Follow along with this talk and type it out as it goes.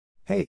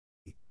Hey,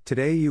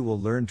 today you will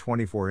learn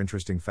 24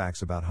 interesting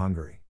facts about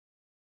Hungary.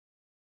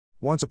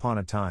 Once upon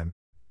a time,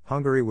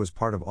 Hungary was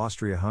part of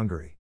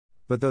Austria-Hungary.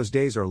 But those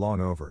days are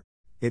long over.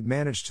 It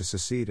managed to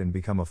secede and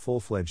become a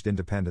full-fledged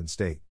independent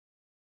state.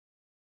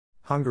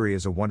 Hungary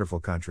is a wonderful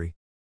country.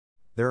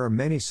 There are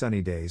many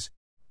sunny days,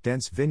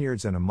 dense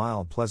vineyards and a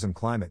mild, pleasant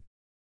climate.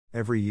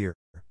 Every year,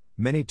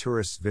 many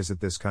tourists visit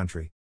this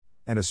country,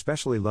 and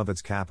especially love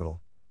its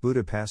capital,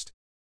 Budapest.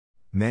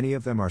 Many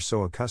of them are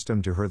so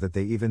accustomed to her that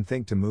they even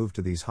think to move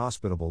to these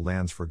hospitable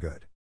lands for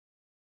good.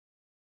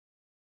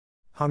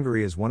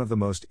 Hungary is one of the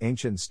most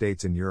ancient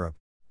states in Europe.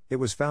 It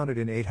was founded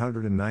in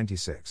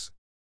 896.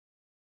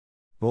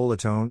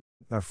 Balaton,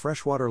 a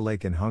freshwater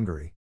lake in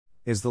Hungary,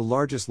 is the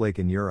largest lake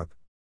in Europe.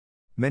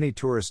 Many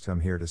tourists come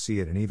here to see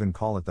it and even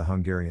call it the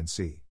Hungarian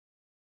Sea.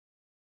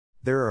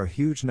 There are a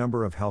huge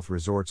number of health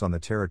resorts on the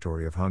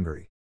territory of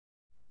Hungary.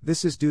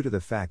 This is due to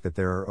the fact that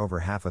there are over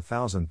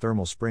 1,000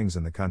 thermal springs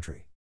in the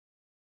country.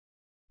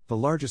 The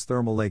largest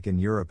thermal lake in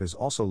Europe is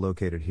also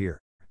located here.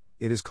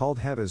 It is called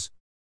Heves.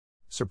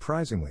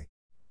 Surprisingly,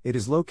 it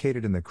is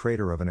located in the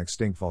crater of an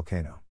extinct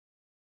volcano.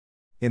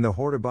 In the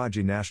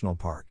Hortobágy National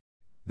Park,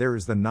 there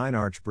is the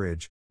Nine-Arch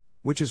Bridge,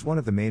 which is one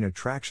of the main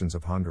attractions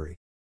of Hungary.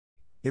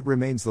 It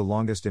remains the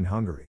longest in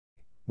Hungary,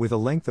 with a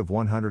length of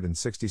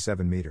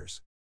 167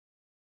 meters.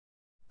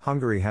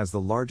 Hungary has the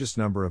largest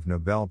number of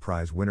Nobel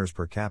Prize winners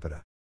per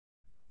capita.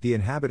 The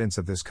inhabitants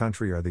of this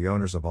country are the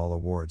owners of all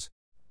awards,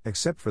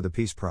 except for the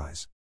Peace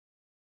Prize.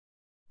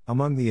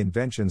 Among the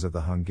inventions of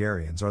the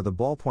Hungarians are the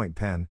ballpoint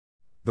pen,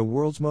 the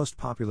world's most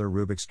popular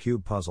Rubik's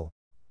Cube puzzle,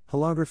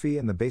 holography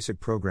and the basic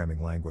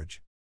programming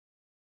language.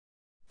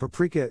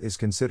 Paprika is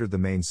considered the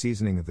main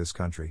seasoning of this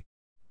country.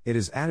 It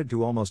is added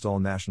to almost all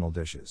national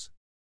dishes.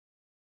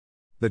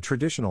 The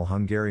traditional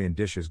Hungarian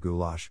dish is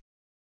goulash.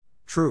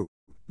 True,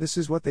 this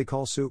is what they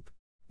call soup,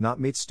 not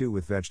meat stew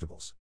with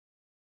vegetables.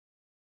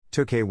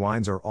 Tokay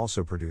wines are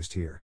also produced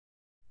here.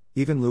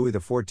 Even Louis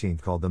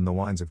XIV called them the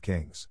wines of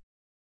kings.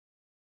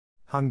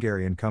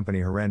 Hungarian company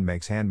Heren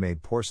makes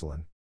handmade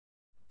porcelain.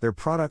 Their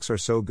products are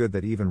so good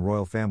that even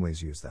royal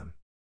families use them.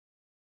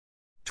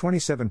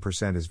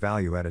 27% is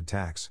value-added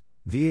tax,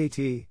 VAT,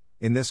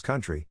 in this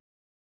country.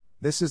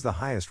 This is the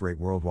highest rate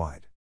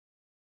worldwide.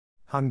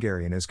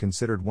 Hungarian is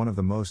considered one of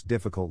the most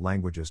difficult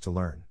languages to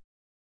learn.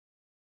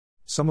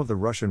 Some of the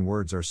Russian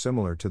words are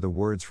similar to the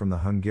words from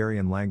the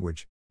Hungarian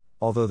language,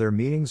 although their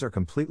meanings are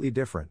completely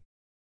different.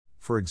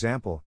 For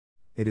example,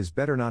 it is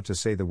better not to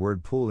say the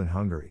word pool in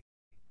Hungary.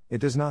 It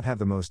does not have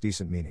the most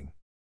decent meaning.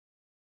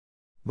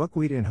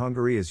 Buckwheat in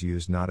Hungary is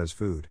used not as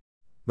food,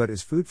 but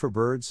as food for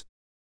birds.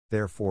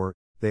 Therefore,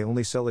 they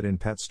only sell it in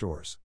pet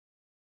stores.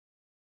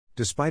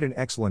 Despite an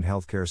excellent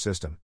healthcare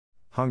system,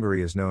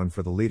 Hungary is known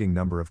for the leading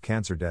number of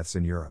cancer deaths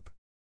in Europe.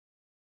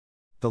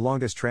 The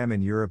longest tram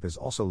in Europe is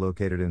also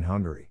located in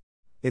Hungary.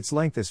 Its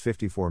length is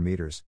 54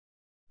 meters.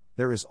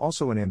 There is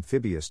also an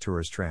amphibious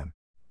tourist tram.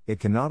 It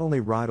can not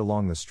only ride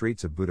along the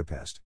streets of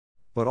Budapest,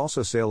 but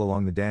also sail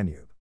along the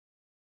Danube.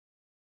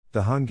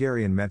 The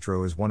Hungarian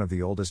metro is one of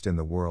the oldest in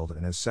the world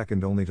and is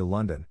second only to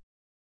London.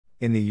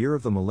 In the year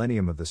of the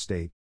millennium of the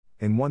state,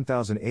 in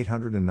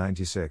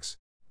 1896,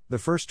 the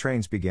first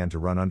trains began to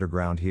run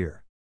underground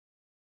here.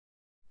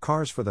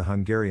 Cars for the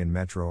Hungarian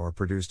metro are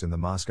produced in the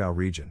Moscow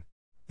region,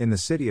 in the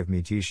city of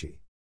Mitishi.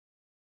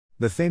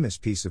 The famous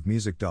piece of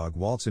music Dog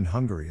Waltz in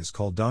Hungary is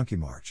called Donkey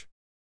March.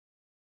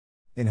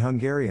 In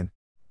Hungarian,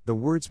 the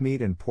words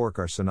meat and pork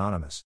are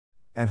synonymous,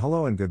 and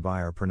hello and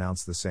goodbye are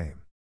pronounced the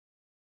same.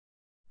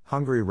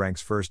 Hungary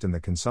ranks first in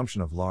the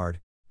consumption of lard.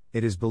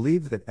 It is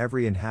believed that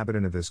every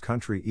inhabitant of this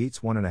country eats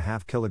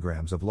 1.5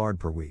 kilograms of lard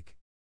per week.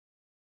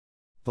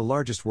 The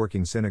largest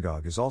working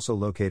synagogue is also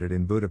located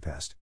in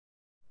Budapest.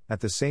 At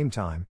the same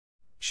time,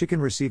 she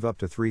can receive up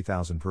to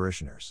 3,000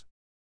 parishioners.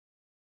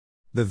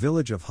 The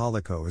village of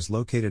Haliko is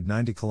located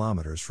 90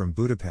 kilometers from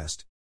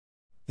Budapest.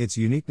 Its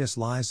uniqueness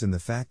lies in the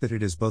fact that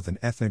it is both an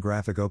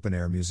ethnographic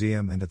open-air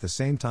museum and at the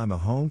same time a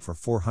home for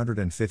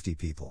 450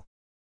 people.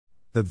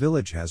 The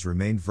village has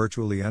remained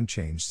virtually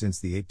unchanged since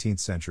the 18th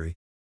century.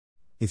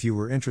 If you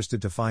were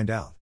interested to find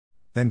out,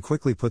 then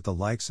quickly put the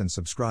likes and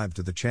subscribe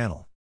to the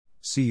channel.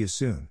 See you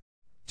soon,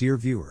 dear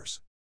viewers.